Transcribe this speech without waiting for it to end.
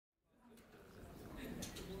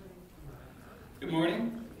Good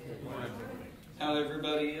morning. Good morning. How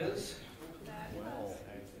everybody is? Well,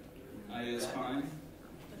 I is fine.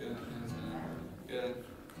 Good. Good.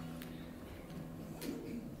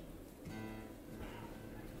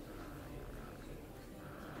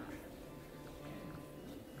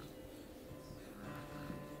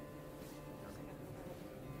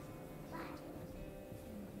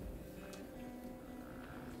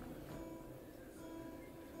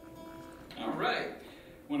 All right.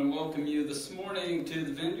 I want to welcome you this morning to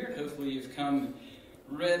the Vineyard. Hopefully you've come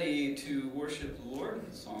ready to worship the Lord.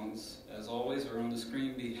 The songs, as always, are on the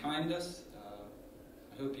screen behind us.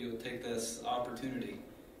 I hope you'll take this opportunity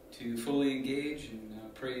to fully engage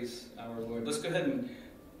and praise our Lord. Let's go ahead and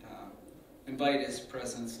invite His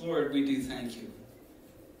presence. Lord, we do thank you.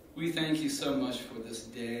 We thank you so much for this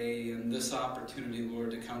day and this opportunity,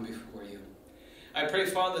 Lord, to come before you. I pray,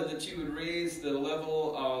 Father, that you would raise the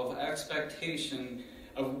level of expectation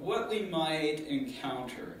of what we might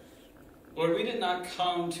encounter. Lord, we did not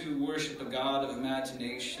come to worship a God of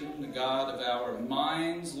imagination, the God of our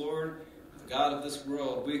minds, Lord, the God of this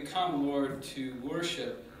world. We come, Lord, to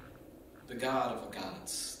worship the God of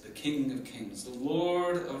gods, the King of kings, the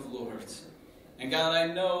Lord of lords. And God, I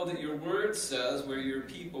know that your word says where your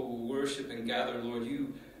people will worship and gather, Lord,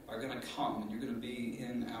 you are going to come and you're going to be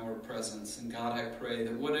in our presence. And God, I pray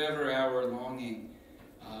that whatever our longing,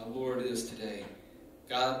 Lord, is today,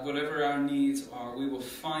 God, whatever our needs are, we will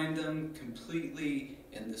find them completely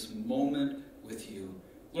in this moment with you.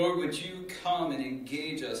 Lord, would you come and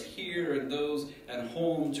engage us here and those at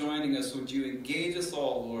home joining us? Would you engage us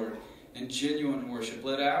all, Lord, in genuine worship?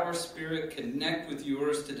 Let our spirit connect with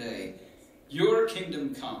yours today. Your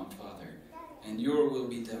kingdom come, Father, and your will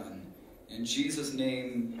be done. In Jesus'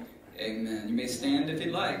 name, amen. You may stand if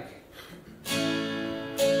you'd like.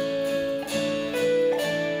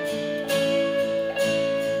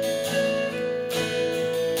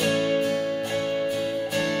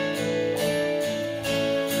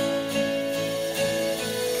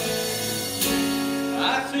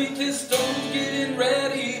 I think this stone's getting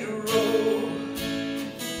ready to roll.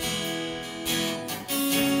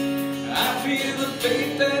 I feel the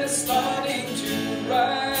faith that is starting to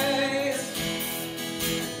rise.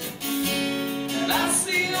 And I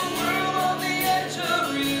see a world on the edge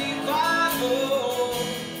of revival.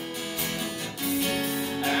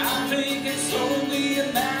 And I think it's only a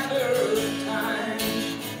matter of time.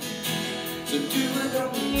 So do it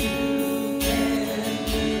only you can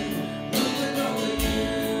do. Move it only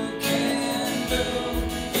you can do.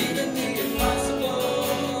 Even the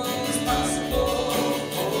impossible is possible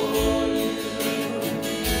for you.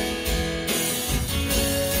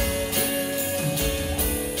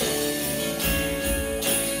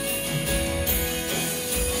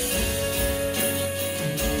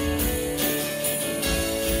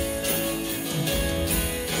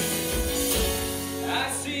 I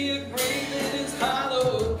see a grave in its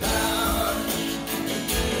hollow power.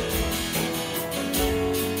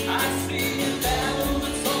 I see a battle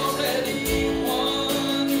that's already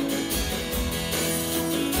won.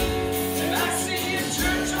 And I see a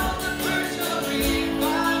church on the verge of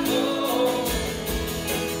revival.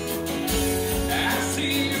 I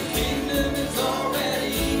see your kingdom is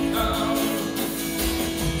already come.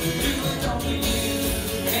 Do it only you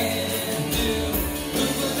can do.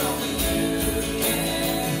 Move it only you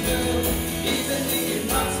can do. Even the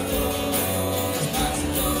impossible is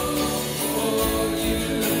possible for you.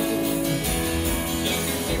 You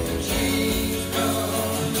can make the chains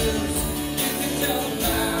come loose. You can tell the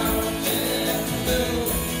mountains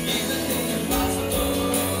move. Even the impossible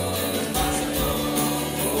is possible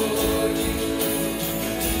for you.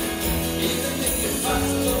 Even the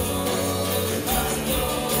impossible is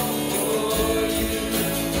possible for you.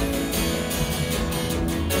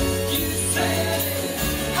 You said it,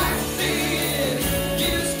 I see it.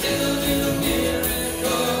 You still do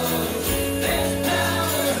miracles. There's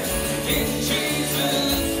power in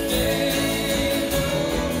Jesus' name.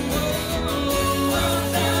 Oh,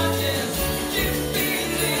 darkness, you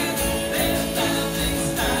feel it. There's nothing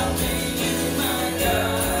stopping you, my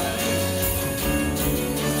God.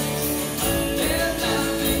 There's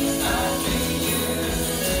nothing stopping you.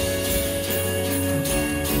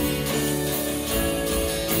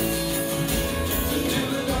 So do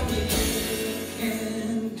it only you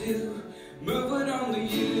can do. Move it only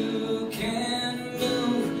you can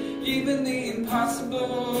move. Even the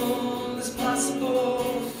impossible is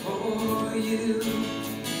possible for you.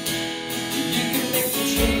 You can make the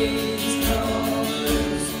chains come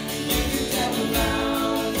loose. You can tell the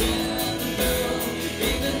mountains move.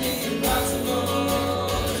 Even the impossible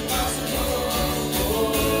is possible for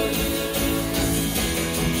you.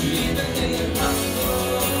 Even the impossible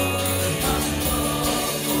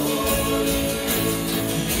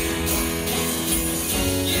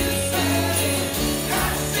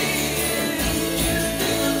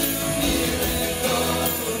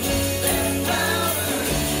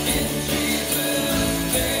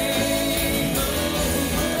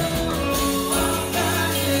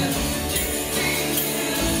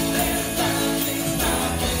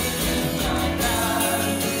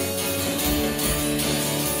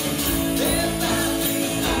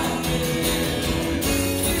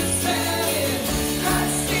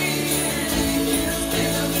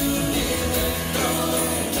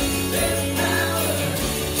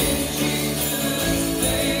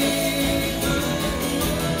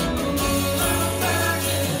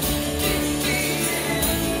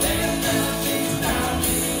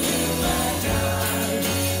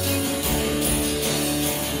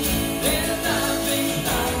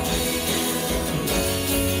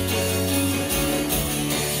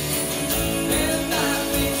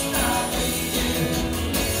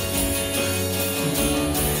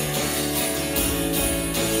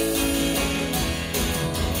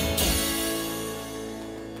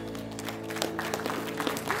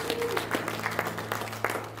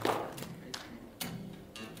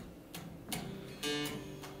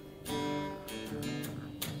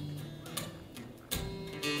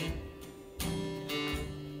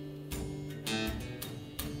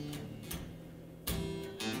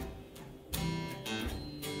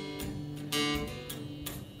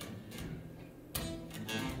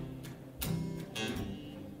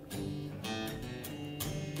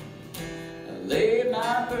lay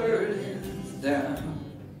my burdens down.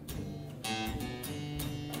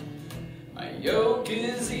 My yoke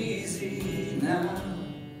is easy now.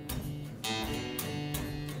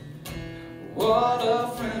 What a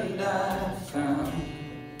friend I found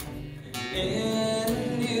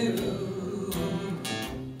in you.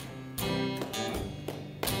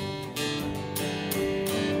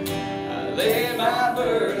 I lay my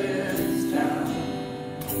burdens down.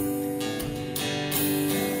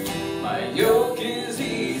 My yoke is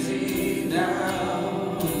easy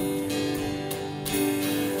now.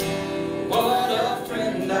 What a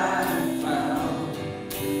friend I found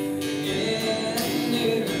in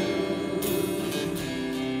you.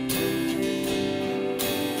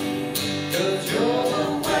 'Cause you're the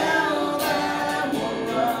well that won't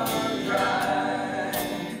run dry.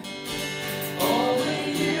 Only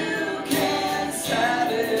you can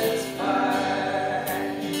satisfy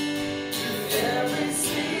to every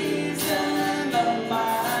season of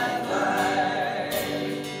my life.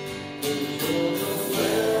 'Cause you're the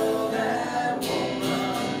well that won't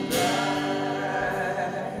run dry.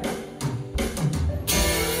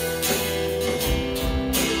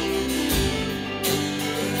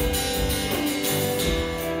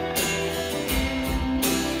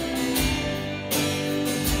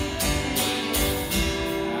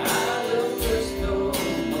 I will thirst no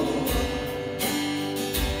more,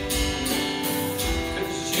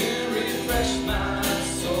 'cause you refresh my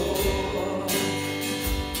soul.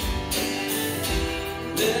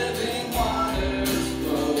 Living waters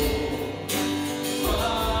flow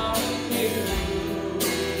from you.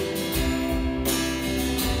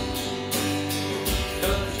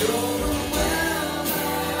 'Cause you're the well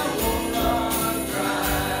that won't run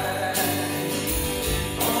dry.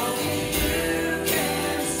 Only you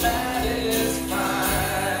can satisfy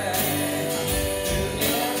to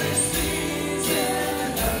every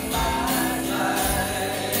season of my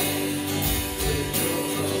life. You're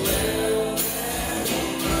the well that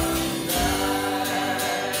won't run dry.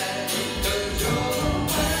 'Cause you're the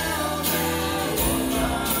well that won't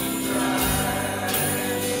run dry.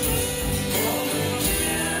 Only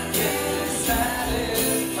you can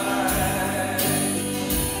satisfy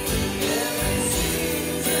every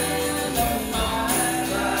season of my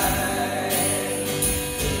life.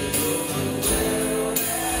 You're the well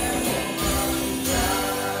that won't run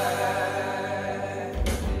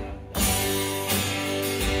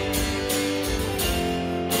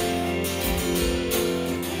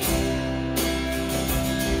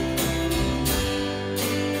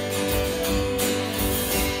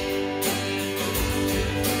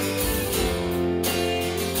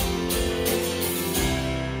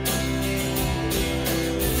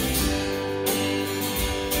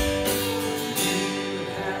You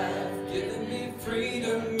have given me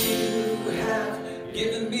freedom, you have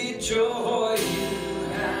given me joy, you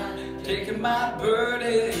have taken my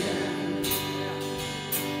burden.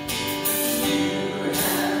 You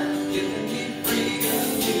have given me freedom,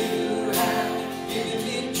 you have given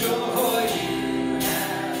me joy, you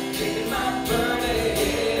have taken my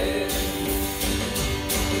burden.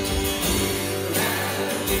 You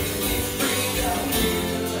have given me freedom, you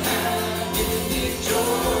have given me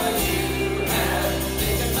joy, you have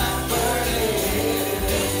taken my burden.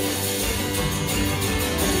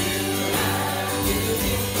 You have given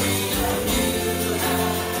me freedom, you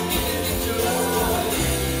have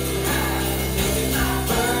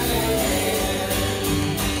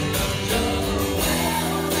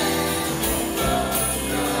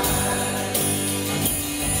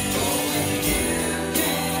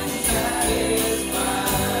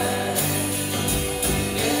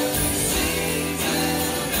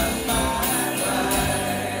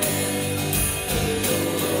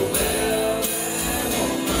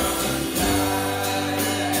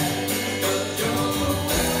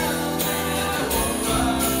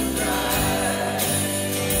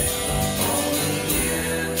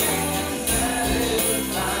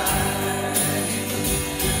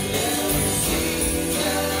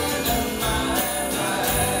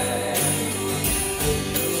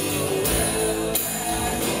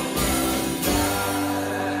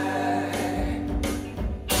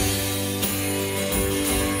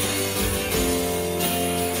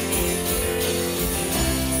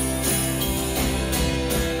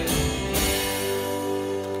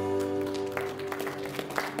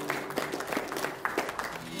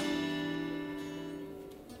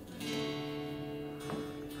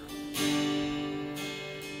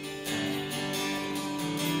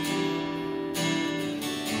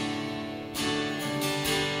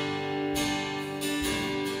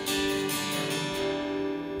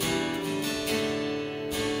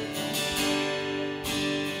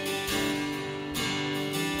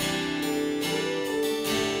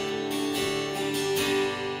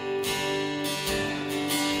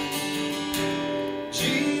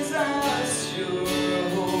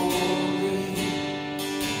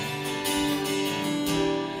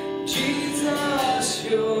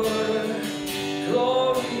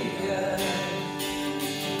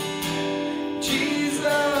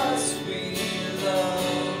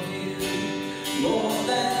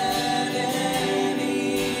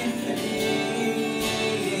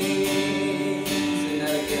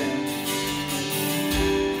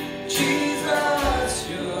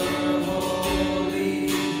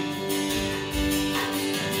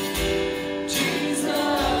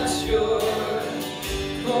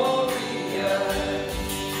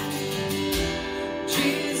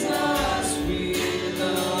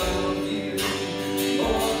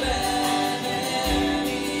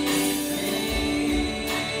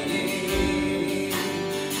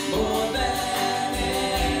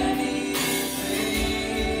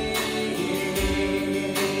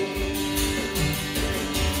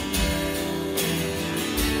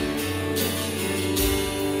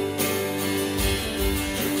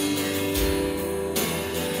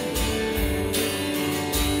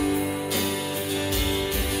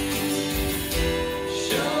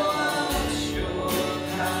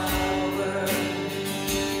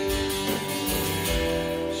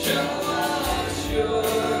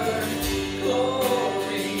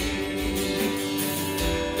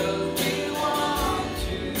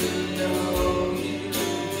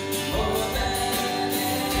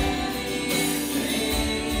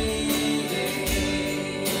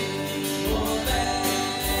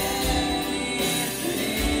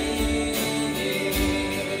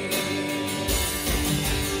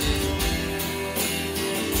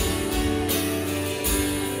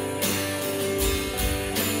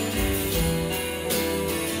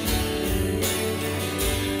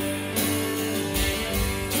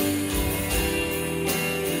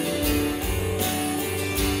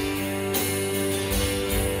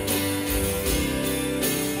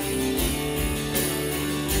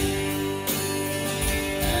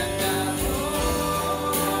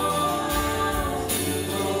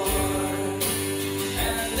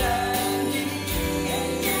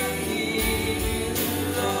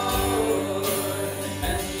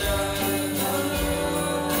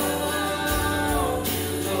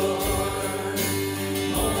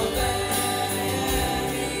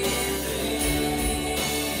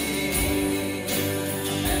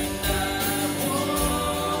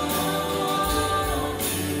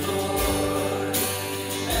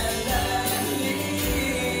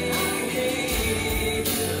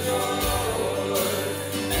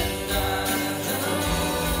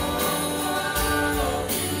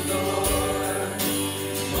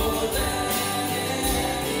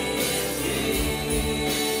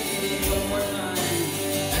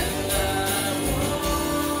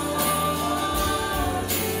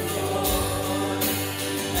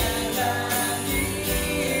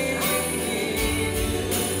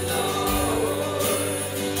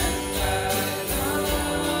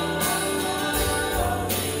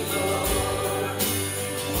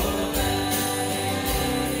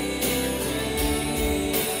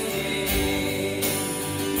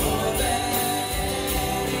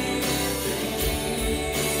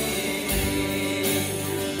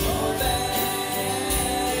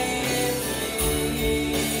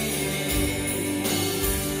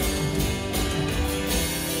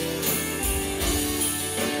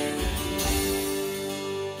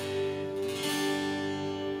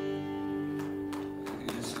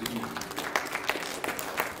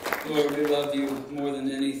Lord, we love you more than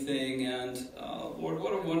anything, and Lord,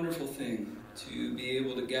 what a wonderful thing to be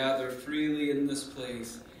able to gather freely in this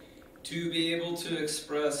place, to be able to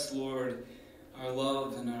express, Lord, our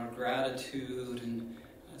love and our gratitude and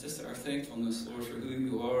just our thankfulness, Lord, for who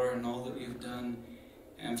you are and all that you've done.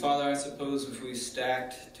 And Father, I suppose if we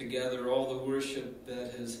stacked together all the worship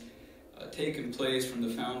that has taken place from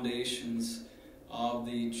the foundations of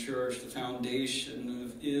the church, the foundation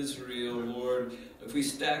of Israel, Lord, if we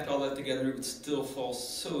stacked all that together, it would still fall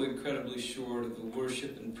so incredibly short of the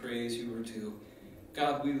worship and praise you are due.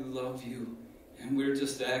 God, we love you, and we're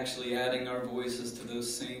just actually adding our voices to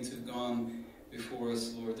those saints who've gone before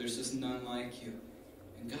us, Lord. There's just none like you.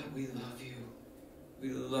 And God, we love you. We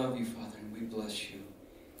love you, Father, and we bless you.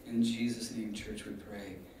 In Jesus' name, church, we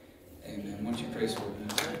pray. Amen. Why don't you praise the Lord?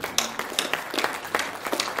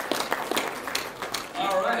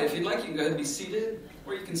 All right, if you'd like, you can go ahead and be seated,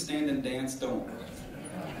 or you can stand and dance. Don't.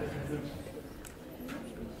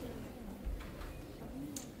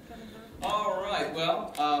 All right,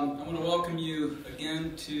 well, I want to welcome you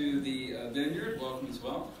again to the Vineyard. Welcome as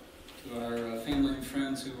well to our family and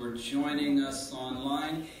friends who are joining us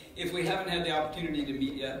online. If we haven't had the opportunity to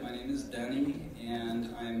meet yet, my name is Denny,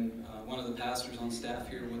 and I'm one of the pastors on staff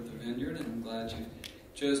here with the Vineyard, and I'm glad you've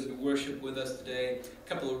chosen to worship with us today. A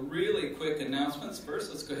couple of really quick announcements.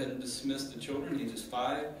 First, let's go ahead and dismiss the children, ages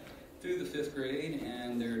 5 through the 5th grade,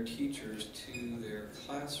 and their teachers to their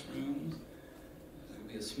classrooms. It'll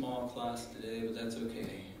be a small class today, but that's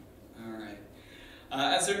okay. All right.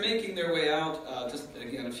 As they're making their way out, just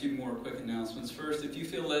again a few more quick announcements. First, if you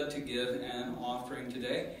feel led to give an offering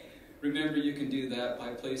today, remember you can do that by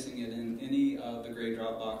placing it in any of the gray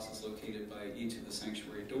drop boxes located by each of the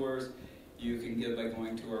sanctuary doors. You can give by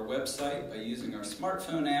going to our website, by using our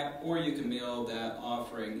smartphone app, or you can mail that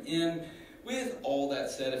offering in. With all that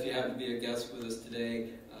said, if you happen to be a guest with us today,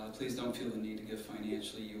 please don't feel the need to give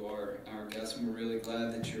financially. You are our guest, and we're really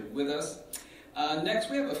glad that you're with us. Next,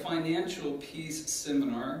 we have a financial peace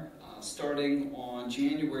seminar starting on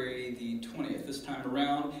January the 20th. This time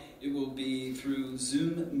around, it will be through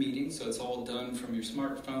Zoom meeting, so it's all done from your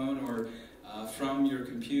smartphone or from your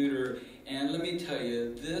computer. And let me tell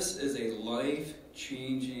you, this is a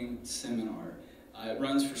life-changing seminar. It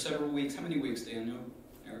runs for several weeks. How many weeks, Daniel?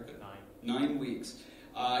 Erica? 9 weeks.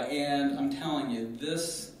 And I'm telling you,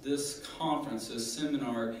 this conference, this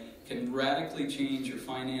seminar, can radically change your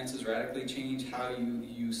finances, radically change how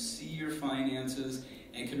you see your finances,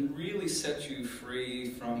 and can really set you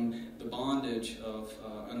free from the bondage of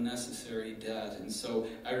unnecessary debt. And so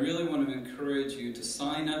I really want to encourage you to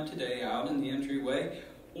sign up today out in the entryway,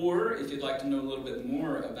 or if you'd like to know a little bit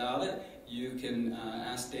more about it, you can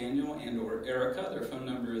ask Daniel and or Erica. Their phone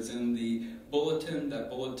number is in the bulletin. That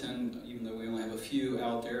bulletin, even though we only have a few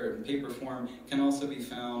out there in paper form, can also be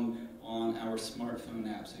found on our smartphone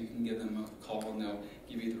app, so you can give them a call and they'll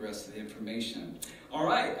give you the rest of the information. All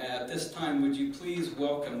right, at this time, would you please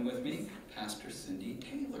welcome with me Pastor Cindy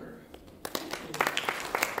Taylor.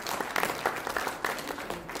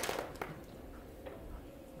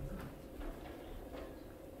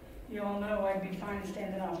 You all know I'd be fine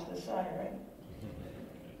standing off to the side, right?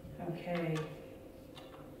 Okay.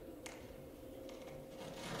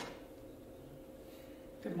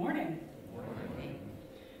 Good morning.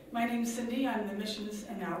 My name's Cindy. I'm the Missions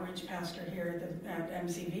and Outreach Pastor here at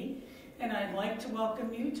MCV, and I'd like to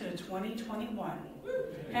welcome you to 2021.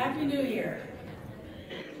 Happy New Year.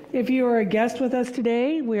 If you are a guest with us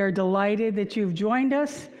today, we are delighted that you've joined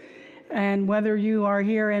us, and whether you are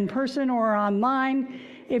here in person or online,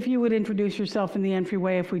 if you would introduce yourself in the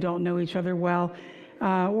entryway if we don't know each other well,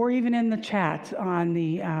 or even in the chat on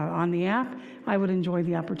the app, I would enjoy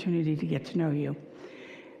the opportunity to get to know you.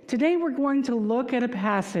 Today we're going to look at a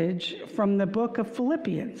passage from the book of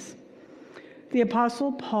Philippians. The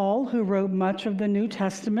Apostle Paul, who wrote much of the New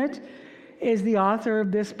Testament, is the author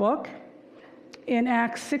of this book. In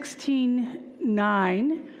Acts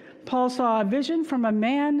 16:9, Paul saw a vision from a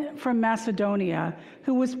man from Macedonia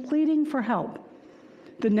who was pleading for help.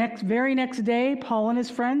 The very next day, Paul and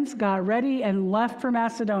his friends got ready and left for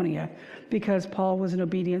Macedonia because Paul was an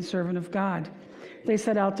obedient servant of God. They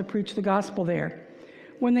set out to preach the gospel there.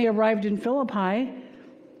 When they arrived in Philippi,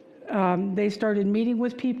 they started meeting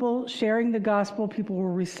with people, sharing the gospel. People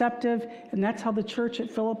were receptive, and that's how the church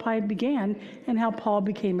at Philippi began and how Paul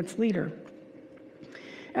became its leader.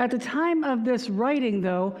 At the time of this writing,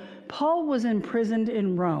 though, Paul was imprisoned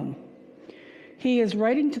in Rome. He is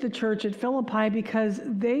writing to the church at Philippi because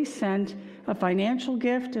they sent a financial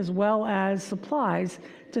gift as well as supplies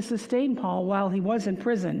to sustain Paul while he was in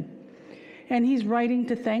prison. and he's writing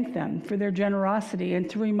to thank them for their generosity and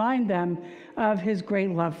to remind them of his great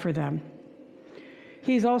love for them.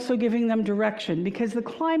 He's also giving them direction because the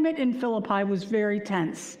climate in Philippi was very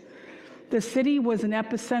tense. The city was an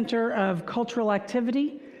epicenter of cultural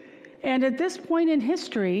activity, and at this point in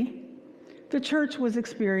history, the church was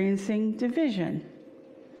experiencing division.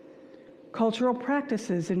 Cultural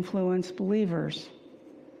practices influenced believers.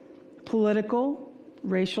 Political,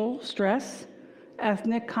 racial stress,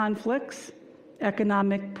 ethnic conflicts,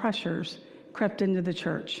 economic pressures crept into the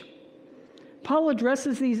church. Paul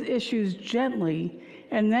addresses these issues gently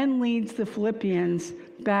and then leads the Philippians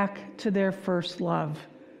back to their first love.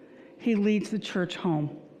 He leads the church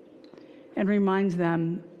home and reminds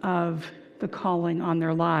them of the calling on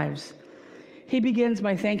their lives. He begins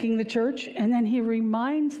by thanking the church, and then he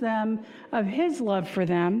reminds them of his love for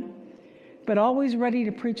them, but always ready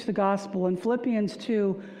to preach the gospel. In Philippians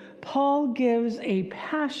 2, Paul gives a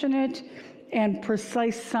passionate and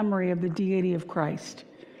precise summary of the deity of Christ.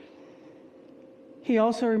 He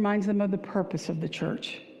also reminds them of the purpose of the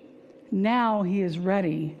church. Now he is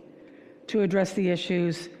ready to address the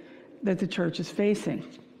issues that the church is facing.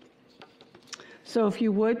 So if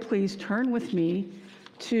you would, please turn with me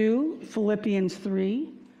to Philippians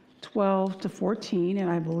 3:12-14, and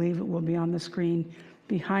I believe it will be on the screen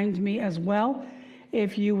behind me as well.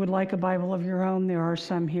 If you would like a Bible of your own, there are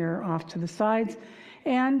some here off to the sides.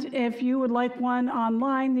 And if you would like one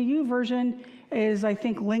online, the YouVersion is, I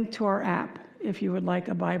think, linked to our app, if you would like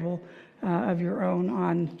a Bible of your own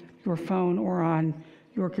on your phone or on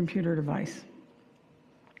your computer device.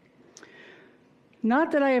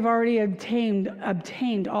 Not that I have already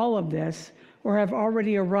obtained all of this or have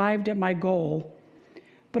already arrived at my goal,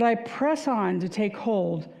 but I press on to take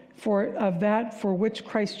hold of that for which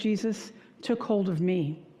Christ Jesus took hold of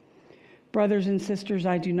me. Brothers and sisters,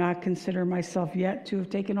 I do not consider myself yet to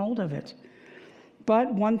have taken hold of it.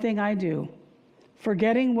 But one thing I do,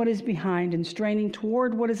 forgetting what is behind and straining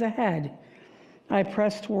toward what is ahead, I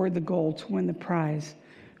press toward the goal to win the prize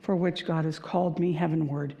for which God has called me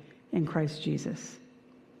heavenward in Christ Jesus.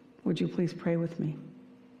 Would you please pray with me?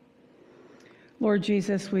 Lord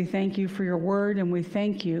Jesus, we thank you for your word, and we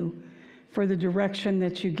thank you for the direction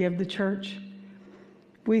that you give the church.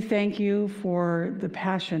 We thank you for the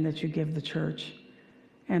passion that you give the church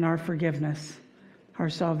and our forgiveness, our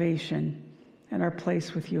salvation, and our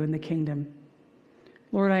place with you in the kingdom.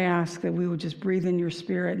 Lord, I ask that we would just breathe in your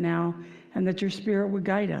spirit now and that your spirit would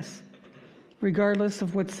guide us. Regardless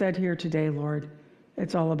of what's said here today, Lord,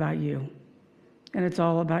 it's all about you, and it's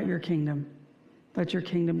all about your kingdom. Let your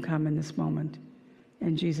kingdom come in this moment.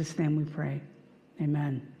 In Jesus' name we pray.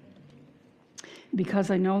 Amen. Because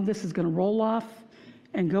I know this is going to roll off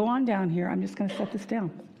and go on down here, I'm just going to set this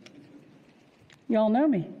down. Y'all know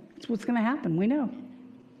me. It's what's going to happen. We know.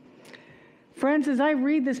 Friends, as I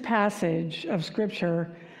read this passage of Scripture,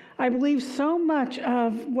 I believe so much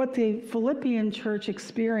of what the Philippian church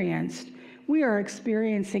experienced, we are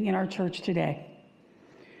experiencing in our church today.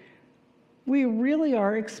 We really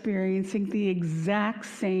are experiencing the exact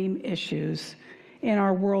same issues in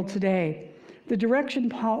our world today. The direction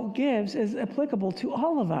Paul gives is applicable to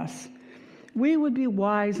all of us. We would be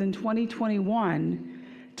wise in 2021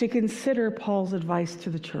 to consider Paul's advice to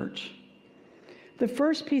the church. The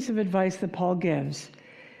first piece of advice that Paul gives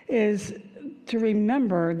is to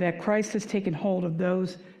remember that Christ has taken hold of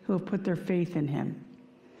those who have put their faith in him.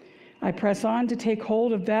 I press on to take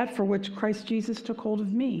hold of that for which Christ Jesus took hold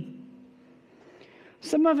of me.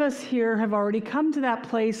 Some of us here have already come to that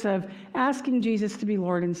place of asking Jesus to be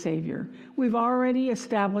Lord and Savior. We've already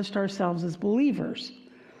established ourselves as believers.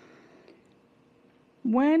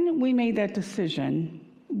 When we made that decision,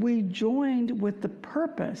 we joined with the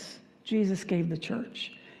purpose Jesus gave the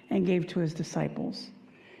church and gave to his disciples.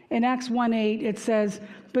 In Acts 1:8, it says,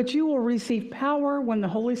 "But you will receive power when the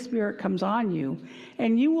Holy Spirit comes on you,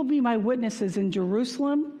 and you will be my witnesses in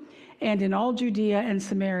Jerusalem and in all Judea and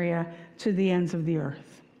Samaria to the ends of the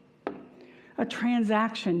earth." A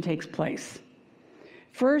transaction takes place.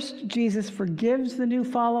 First, Jesus forgives the new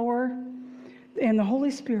follower, and the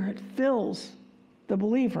Holy Spirit fills the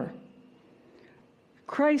believer.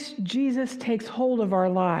 Christ Jesus takes hold of our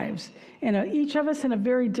lives, and each of us in a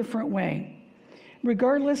very different way.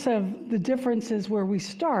 Regardless of the differences where we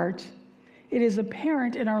start, it is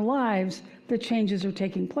apparent in our lives that changes are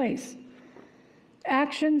taking place.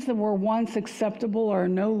 Actions that were once acceptable are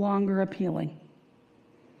no longer appealing.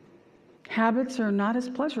 Habits are not as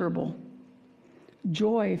pleasurable.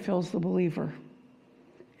 Joy fills the believer,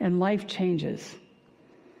 and life changes.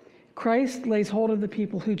 Christ lays hold of the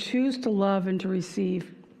people who choose to love and to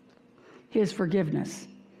receive his forgiveness.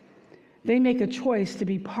 They make a choice to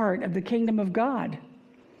be part of the kingdom of God.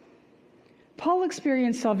 Paul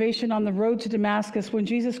experienced salvation on the road to Damascus when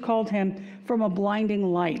Jesus called him from a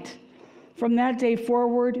blinding light. From that day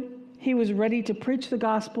forward, he was ready to preach the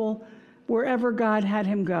gospel wherever God had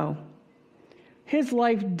him go. His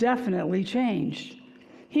life definitely changed.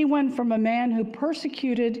 He went from a man who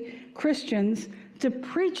persecuted Christians to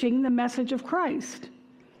preaching the message of Christ.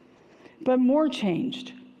 But more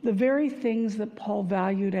changed. The very things that Paul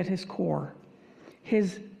valued at his core,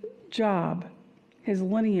 his job, his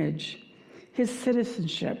lineage, his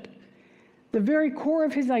citizenship, the very core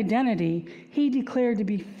of his identity, he declared to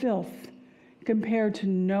be filth compared to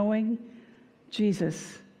knowing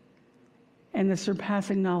Jesus and the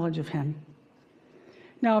surpassing knowledge of him.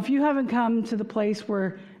 Now, if you haven't come to the place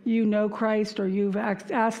where you know Christ or you've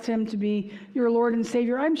asked him to be your Lord and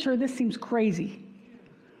Savior, I'm sure this seems crazy.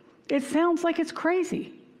 It sounds like it's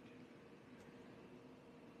crazy.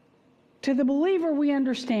 To the believer, we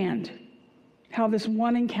understand how this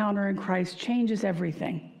one encounter in Christ changes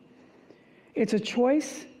everything. It's a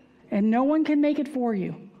choice, and no one can make it for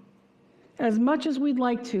you, as much as we'd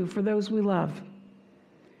like to for those we love.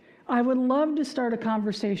 I would love to start a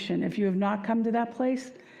conversation. If you have not come to that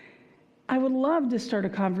place, I would love to start a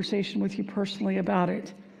conversation with you personally about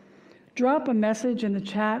it. Drop a message in the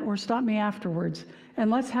chat or stop me afterwards,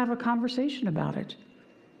 and let's have a conversation about it.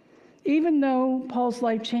 Even though Paul's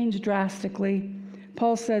life changed drastically,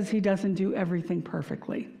 Paul says he doesn't do everything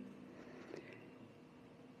perfectly.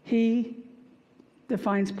 He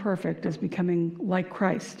defines perfect as becoming like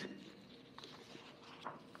Christ.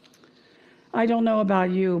 I don't know about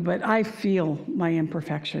you, but I feel my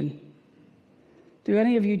imperfection. Do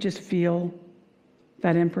any of you just feel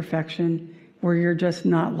that imperfection where you're just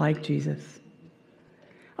not like Jesus?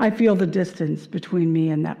 I feel the distance between me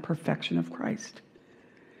and that perfection of Christ.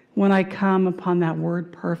 When I come upon that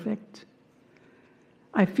word perfect,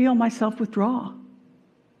 I feel myself withdraw.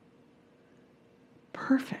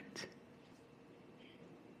 Perfect.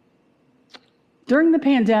 During the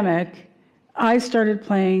pandemic, I started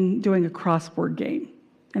doing a crossword game.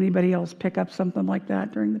 Anybody else pick up something like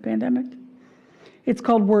that during the pandemic? It's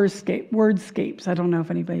called Wordscapes. I don't know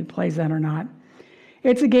if anybody plays that or not.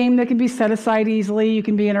 It's a game that can be set aside easily. You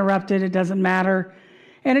can be interrupted. It doesn't matter.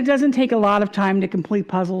 And it doesn't take a lot of time to complete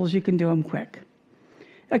puzzles. You can do them quick.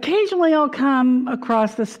 Occasionally I'll come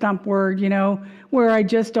across the stump word, where I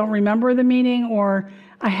just don't remember the meaning or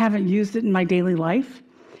I haven't used it in my daily life.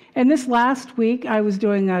 And this last week I was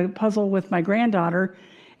doing a puzzle with my granddaughter,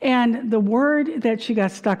 and the word that she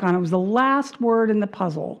got stuck on, it was the last word in the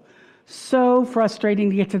puzzle. So frustrating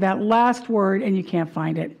to get to that last word and you can't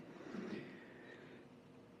find it.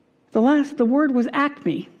 The word was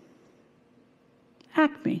acme.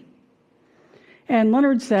 Acme. And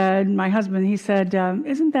Leonard said, my husband, he said,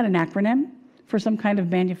 isn't that an acronym for some kind of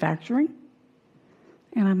manufacturing?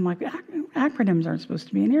 And I'm like, acronyms aren't supposed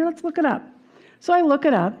to be in here. Let's look it up. So I look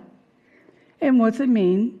it up. And what's it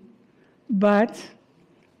mean? But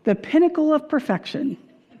the pinnacle of perfection.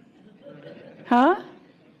 Huh?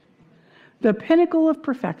 The pinnacle of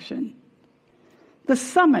perfection. The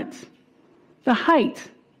summit. The height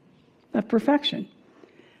of perfection.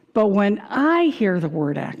 But when I hear the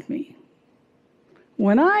word acme,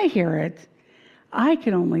 when I hear it, I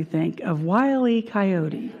can only think of Wile E.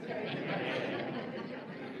 Coyote.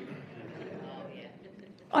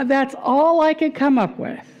 That's all I could come up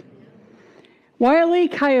with. Wile E.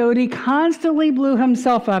 Coyote constantly blew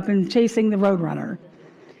himself up in chasing the Roadrunner.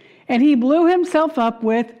 And he blew himself up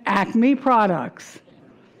with Acme products.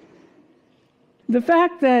 The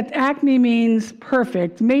fact that Acme means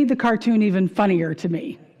perfect made the cartoon even funnier to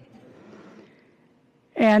me.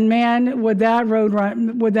 And man, would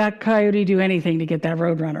that coyote do anything to get that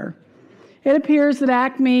Roadrunner? It appears that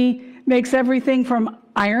Acme makes everything from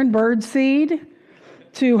iron bird seed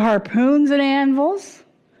to harpoons and anvils,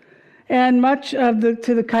 and much of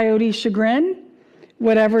to the coyote's chagrin,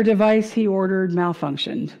 whatever device he ordered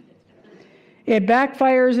malfunctioned. It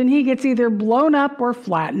backfires and he gets either blown up or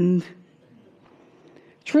flattened.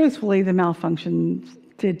 Truthfully, the malfunctions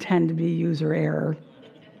did tend to be user error.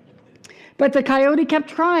 But the coyote kept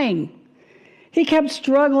trying. He kept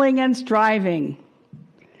struggling and striving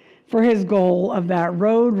for his goal of that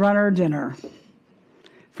Roadrunner dinner.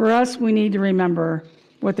 For us, we need to remember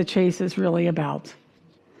what the chase is really about.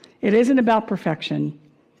 It isn't about perfection,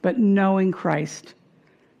 but knowing Christ,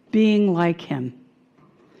 being like him.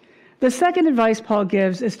 The second advice Paul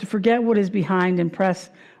gives is to forget what is behind and press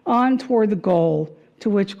on toward the goal to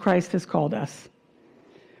which Christ has called us.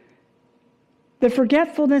 The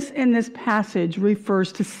forgetfulness in this passage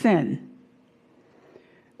refers to sin.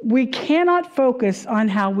 We cannot focus on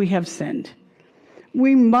how we have sinned.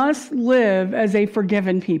 We must live as a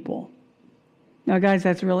forgiven people. Now, guys,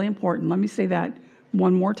 that's really important. Let me say that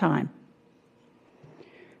one more time.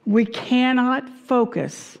 We cannot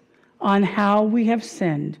focus on how we have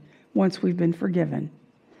sinned once we've been forgiven.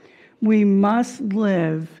 We must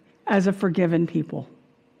live as a forgiven people.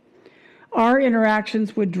 Our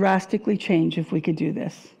interactions would drastically change if we could do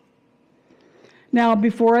this. Now,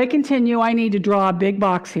 before I continue, I need to draw a big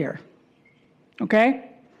box here. Okay?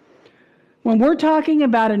 When we're talking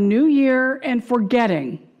about a new year and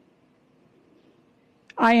forgetting,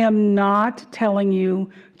 I am not telling you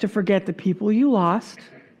to forget the people you lost.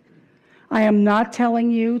 I am not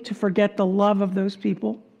telling you to forget the love of those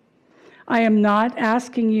people. I am not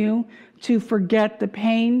asking you to forget the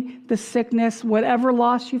pain, the sickness, whatever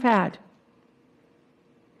loss you've had.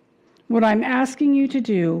 What I'm asking you to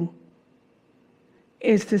do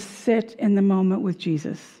is to sit in the moment with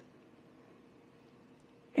Jesus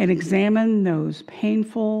and examine those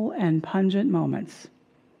painful and pungent moments.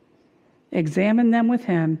 Examine them with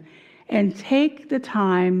Him and take the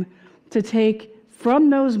time to take from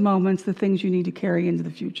those moments the things you need to carry into the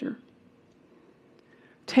future.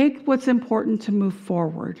 Take what's important to move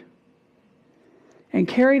forward and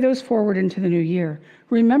carry those forward into the new year.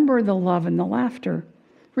 Remember the love and the laughter.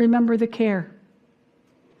 Remember the care.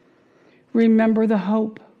 Remember the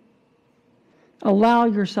hope. Allow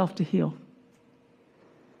yourself to heal.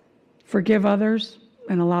 Forgive others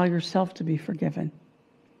and allow yourself to be forgiven.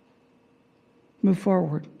 Move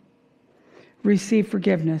forward. Receive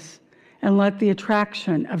forgiveness and let the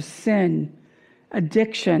attraction of sin,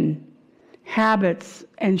 addiction, habits,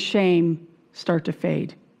 and shame start to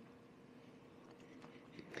fade.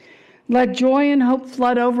 Let joy and hope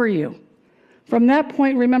flood over you. From that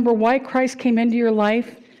point, remember why Christ came into your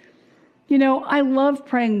life. You know, I love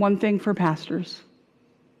praying one thing for pastors,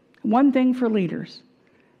 one thing for leaders,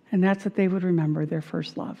 and that's that they would remember their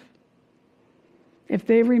first love. If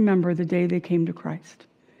they remember the day they came to Christ,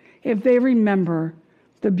 if they remember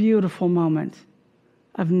the beautiful moment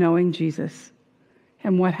of knowing Jesus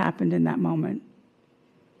and what happened in that moment,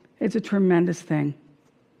 it's a tremendous thing.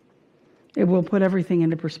 It will put everything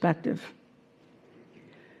into perspective.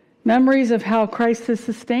 Memories of how Christ has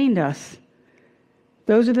sustained us,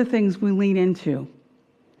 those are the things we lean into.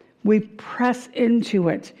 We press into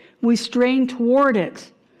it. We strain toward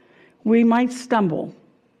it. We might stumble,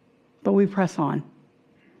 but we press on.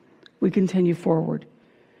 We continue forward,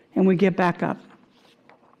 and we get back up.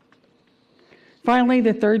 Finally,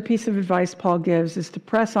 the third piece of advice Paul gives is to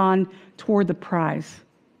press on toward the prize,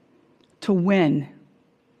 to win.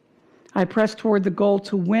 I press toward the goal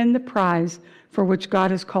to win the prize for which God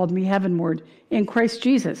has called me heavenward in Christ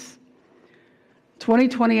Jesus.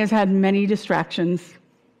 2020 has had many distractions.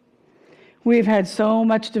 We've had so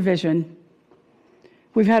much division.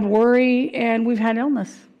 We've had worry and we've had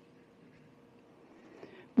illness.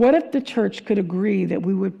 What if the church could agree that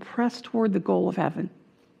we would press toward the goal of heaven?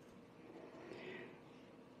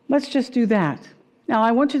 Let's just do that. Now,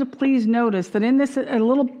 I want you to please notice that in this a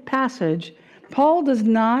little passage, Paul does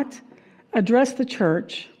not address the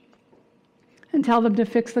church and tell them to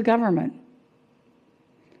fix the government.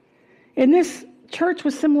 In this church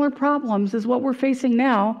with similar problems as what we're facing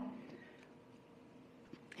now,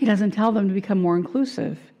 he doesn't tell them to become more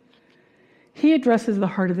inclusive. He addresses the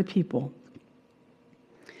heart of the people.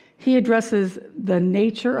 He addresses the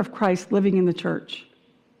nature of Christ living in the church.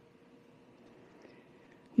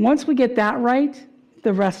 Once we get that right,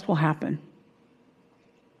 the rest will happen.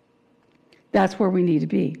 That's where we need to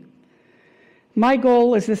be. My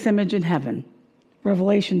goal is this image in heaven.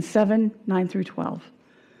 Revelation 7, 9 through 12.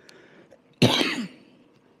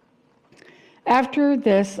 After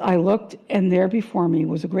this I looked, and there before me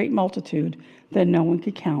was a great multitude that no one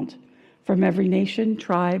could count, from every nation,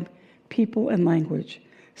 tribe, people, and language,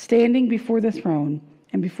 standing before the throne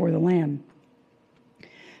and before the Lamb.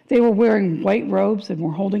 They were wearing white robes and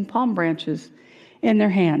were holding palm branches in their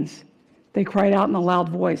hands. They cried out in a loud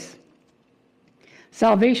voice,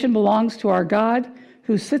 "Salvation belongs to our God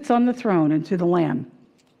who sits on the throne and to the Lamb."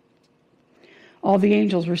 All the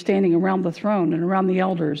angels were standing around the throne and around the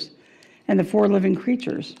elders and the four living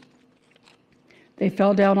creatures. They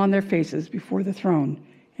fell down on their faces before the throne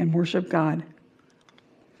and worshiped God.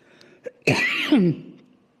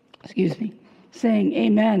 Excuse me, saying,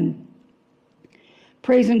 "Amen.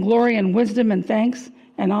 Praise and glory and wisdom and thanks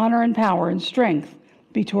and honor and power and strength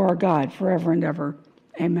be to our God forever and ever.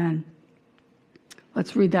 Amen."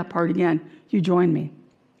 Let's read that part again. You join me.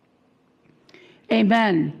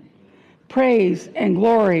 Amen. Praise and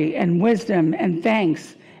glory and wisdom and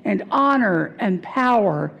thanks and honor and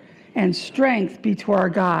power and strength be to our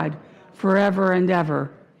God forever and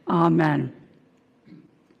ever. Amen.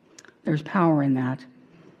 There's power in that.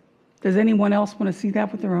 Does anyone else want to see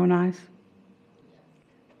that with their own eyes?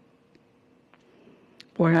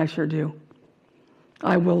 Boy, I sure do.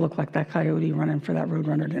 I will look like that coyote running for that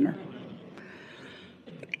Roadrunner dinner.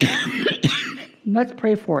 Let's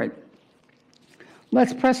pray for it.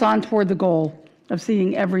 Let's press on toward the goal of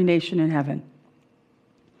seeing every nation in heaven.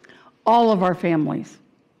 All of our families,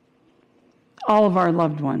 all of our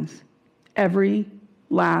loved ones, every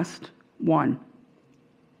last one.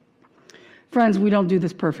 Friends, we don't do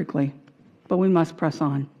this perfectly, but we must press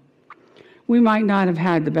on. We might not have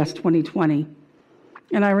had the best 2020,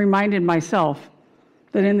 and I reminded myself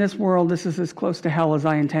that in this world, this is as close to hell as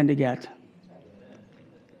I intend to get.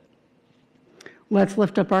 Let's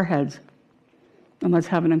lift up our heads, and let's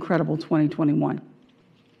have an incredible 2021.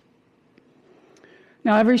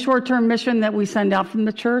 Now, every short-term mission that we send out from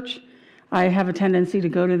the church, I have a tendency to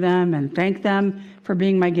go to them and thank them for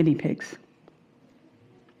being my guinea pigs.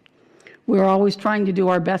 We're always trying to do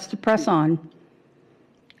our best to press on,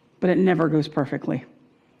 but it never goes perfectly.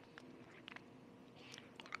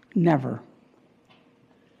 Never.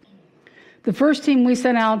 The first team we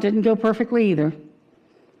sent out didn't go perfectly either.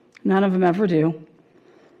 None of them ever do.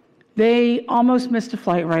 They almost missed a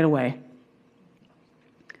flight right away.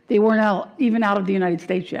 They weren't even out of the United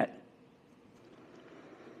States yet.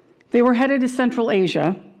 They were headed to Central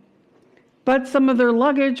Asia, but some of their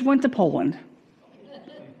luggage went to Poland.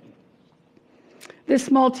 This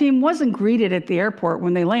small team wasn't greeted at the airport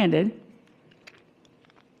when they landed.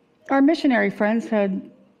 Our missionary friends had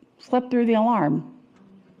slept through the alarm.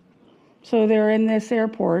 So they're in this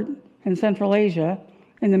airport in Central Asia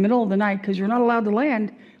in the middle of the night, because you're not allowed to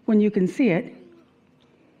land when you can see it.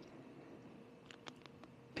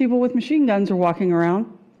 People with machine guns are walking around,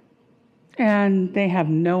 and they have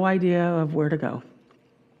no idea of where to go.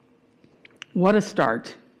 What a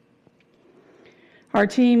start. Our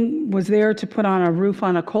team was there to put on a roof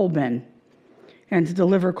on a coal bin and to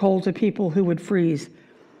deliver coal to people who would freeze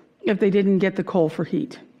if they didn't get the coal for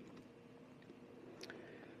heat.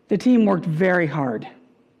 The team worked very hard.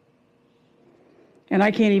 And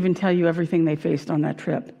I can't even tell you everything they faced on that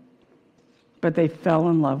trip, but they fell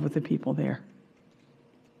in love with the people there.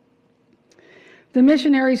 The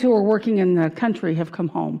missionaries who are working in the country have come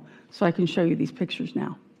home, so I can show you these pictures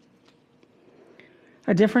now.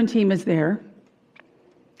 A different team is there,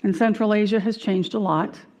 and Central Asia has changed a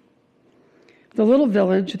lot. The little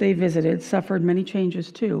village they visited suffered many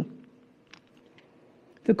changes too.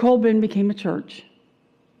 The coal bin became a church.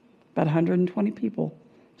 About 120 people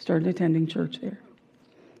started attending church there,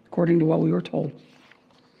 according to what we were told.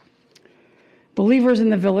 Believers in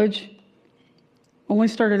the village only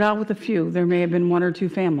started out with a few. There may have been one or two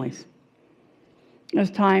families. As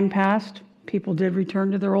time passed, people did return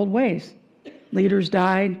to their old ways. Leaders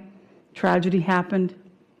died, tragedy happened.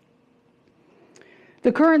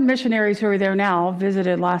 The current missionaries who are there now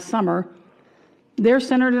visited last summer. They're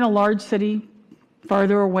centered in a large city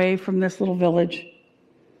farther away from this little village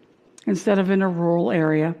instead of in a rural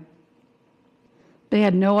area. They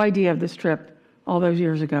had no idea of this trip all those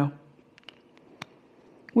years ago.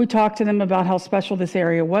 We talked to them about how special this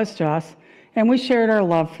area was to us, and we shared our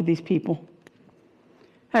love for these people.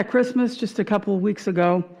 At Christmas, just a couple of weeks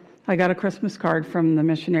ago, I got a Christmas card from the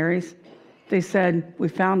missionaries. They said, "We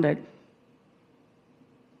found it.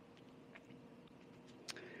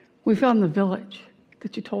 We found the village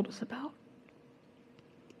that you told us about.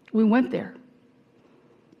 We went there.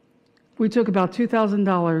 We took about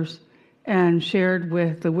 $2,000 and shared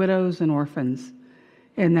with the widows and orphans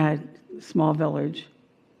in that small village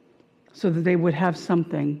so that they would have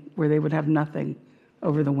something where they would have nothing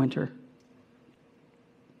over the winter."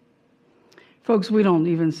 Folks, we don't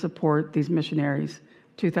even support these missionaries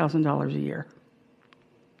 $2,000 a year.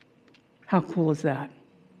 How cool is that?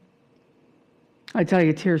 I tell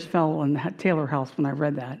you, tears fell in the Taylor house when I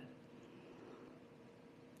read that.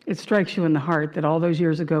 It strikes you in the heart that all those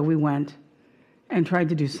years ago we went and tried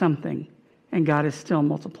to do something, and God is still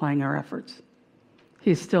multiplying our efforts.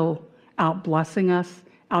 He's still out blessing us,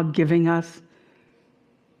 out giving us,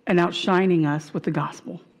 and outshining us with the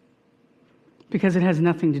gospel. Because it has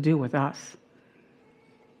nothing to do with us,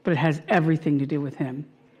 but it has everything to do with Him.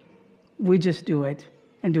 We just do it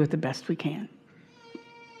and do it the best we can.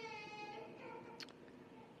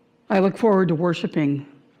 I look forward to worshiping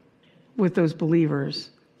with those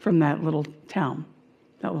believers from that little town,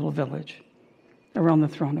 that little village, around the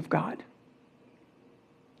throne of God.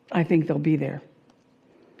 I think they'll be there.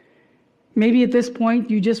 Maybe at this point,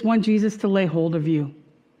 you just want Jesus to lay hold of you,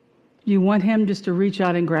 You want him just to reach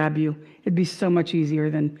out and grab you. It'd be so much easier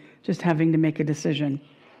than just having to make a decision.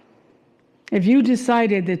 If you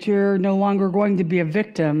decided that you're no longer going to be a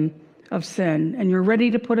victim of sin and you're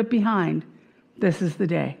ready to put it behind, this is the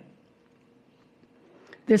day.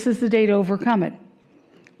 This is the day to overcome it.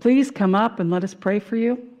 Please come up and let us pray for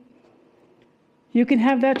you. You can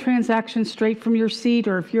have that transaction straight from your seat,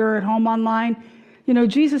 or if you're at home online. You know,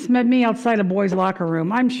 Jesus met me outside a boys' locker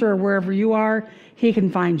room. I'm sure wherever you are, he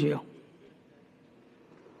can find you.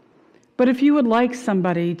 But if you would like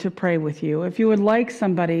somebody to pray with you, if you would like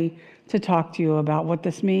somebody to talk to you about what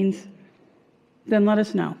this means, then let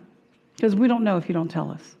us know. Because we don't know if you don't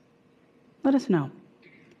tell us. Let us know.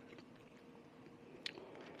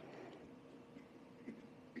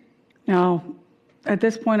 Now, at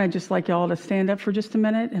this point, I'd just like y'all to stand up for just a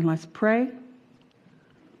minute and let's pray.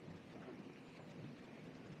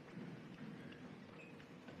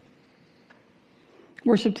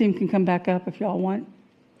 Worship team can come back up if y'all want.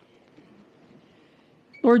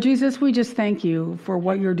 Lord Jesus, we just thank you for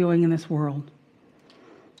what you're doing in this world.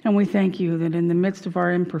 And we thank you that in the midst of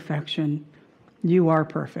our imperfection, you are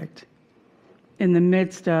perfect. In the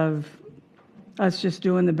midst of us just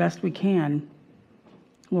doing the best we can,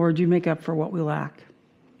 Lord, you make up for what we lack.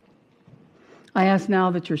 I ask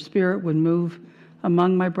now that your Spirit would move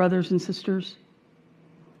among my brothers and sisters,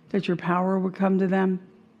 that your power would come to them,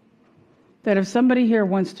 that if somebody here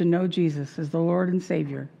wants to know Jesus as the Lord and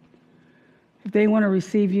Savior, if they want to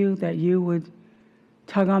receive you, that you would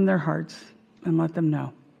tug on their hearts and let them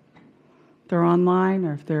know. If they're online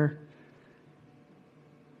or if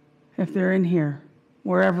they're in here,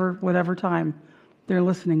 wherever, whatever time they're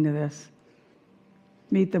listening to this,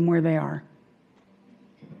 meet them where they are.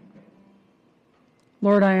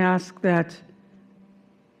 Lord, I ask that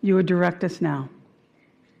you would direct us now.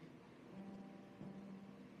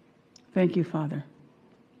 Thank you, Father.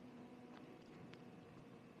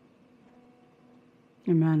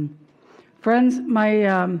 Amen. Friends,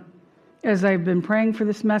 as I've been praying for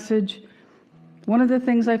this message, one of the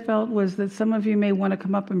things I felt was that some of you may want to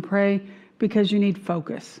come up and pray because you need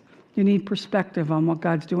focus. You need perspective on what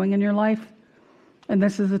God's doing in your life, and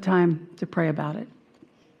this is the time to pray about it.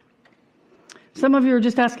 Some of you are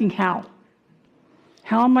just asking how.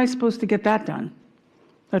 How am I supposed to get that done?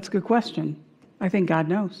 That's a good question. I think God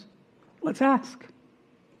knows. Let's ask.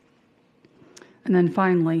 And then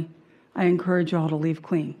finally, I encourage you all to leave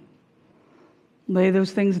clean. Lay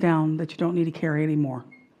those things down that you don't need to carry anymore.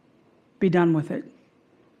 Be done with it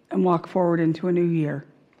and walk forward into a new year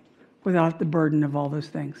without the burden of all those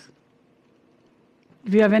things.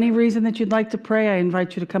 If you have any reason that you'd like to pray, I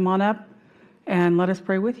invite you to come on up and let us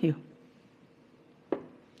pray with you.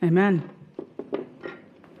 Amen.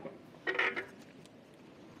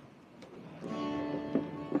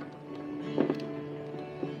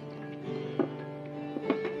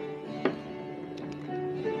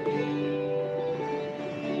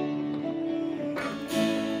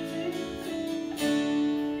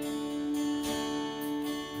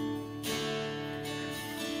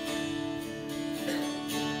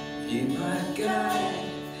 Be my guide,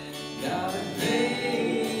 God of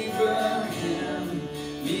Abraham,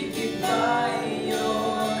 lead me by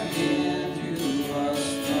your hand. You are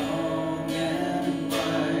strong and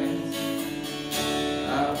wise.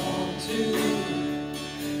 I want to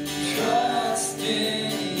trust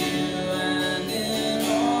in you, and in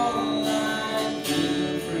all I do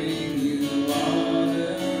bring you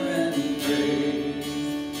honor and praise.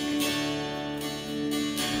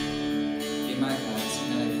 Be my guide, sing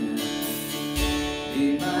that again.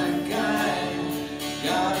 Be my guide,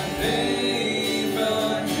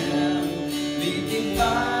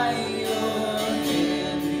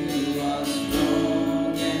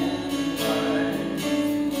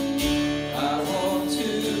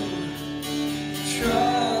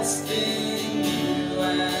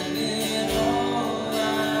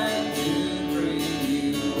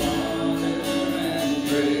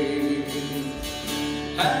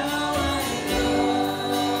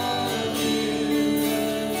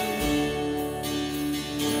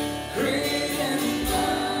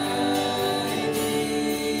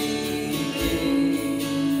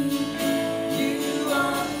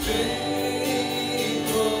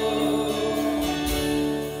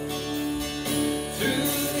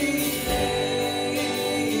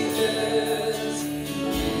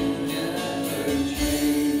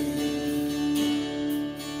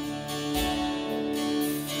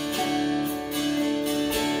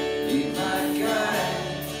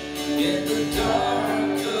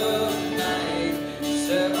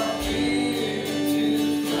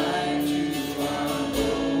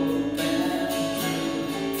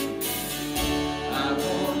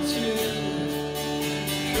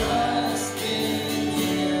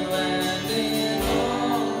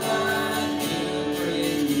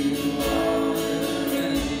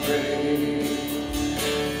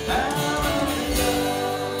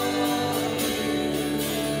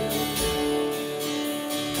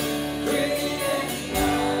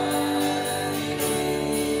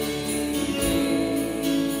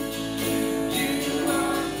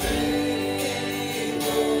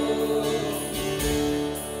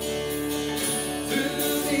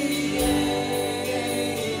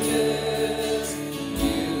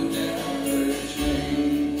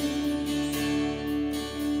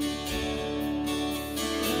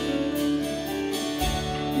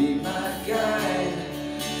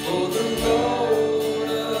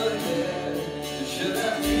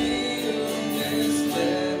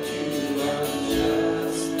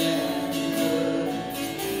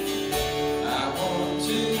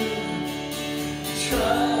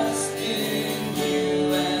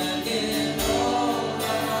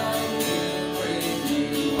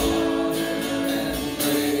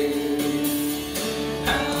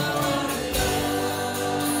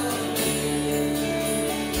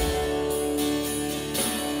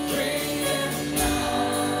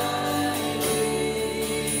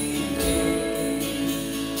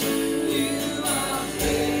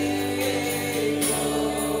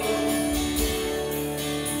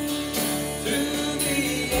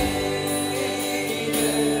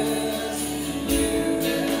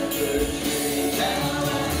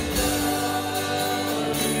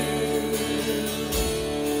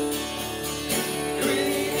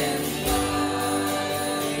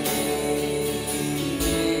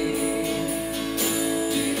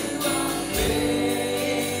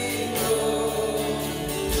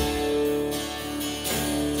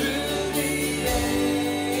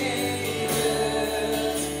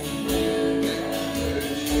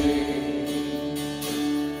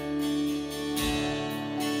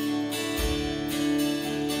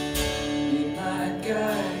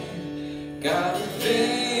 God of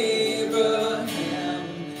Abraham,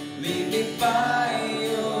 lead me by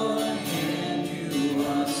your hand. You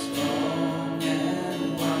are strong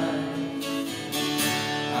and wise.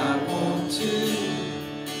 I want to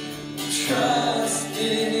trust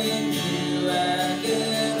in you, and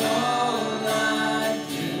in all I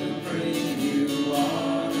do bring you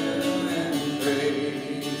honor and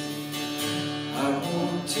praise. I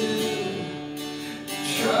want to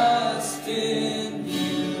trust in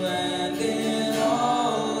you, and in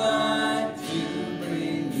all I do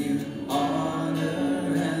bring you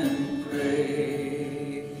honor and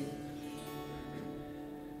praise.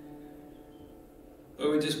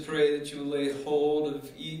 Lord, we just pray that you will lay hold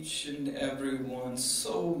of each and every one.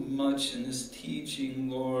 So much in this teaching,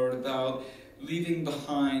 Lord, about leaving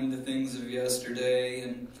behind the things of yesterday.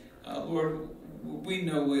 And Lord, we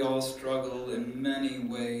know we all struggle in many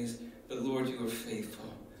ways, but Lord, you are faithful.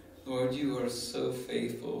 Lord, you are so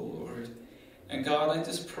faithful, Lord. And God, I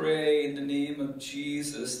just pray in the name of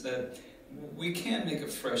Jesus that we can make a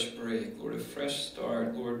fresh break, Lord, a fresh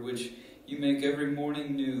start, Lord, which you make every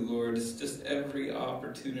morning new, Lord. It's just every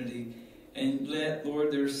opportunity. And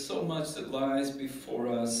Lord, there's so much that lies before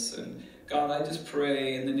us. And God, I just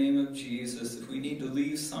pray in the name of Jesus, if we need to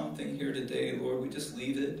leave something here today, Lord, we just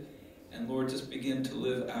leave it. And Lord, just begin to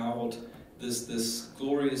live out this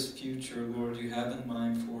glorious future, Lord, you have in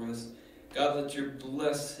mind for us. God, let your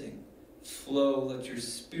blessing flow. Let your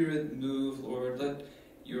Spirit move, Lord. Let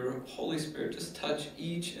your Holy Spirit just touch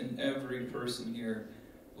each and every person here,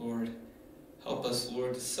 Lord. Help us,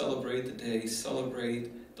 Lord, to celebrate the day,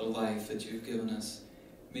 celebrate the life that you've given us.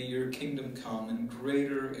 May your kingdom come in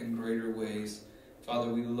greater and greater ways. Father,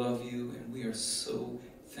 we love you, and we are so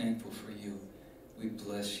thankful for you. We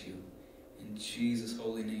bless you. In Jesus'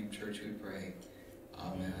 holy name, church, we pray.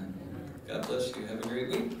 Amen. God bless you. Have a great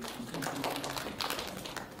week.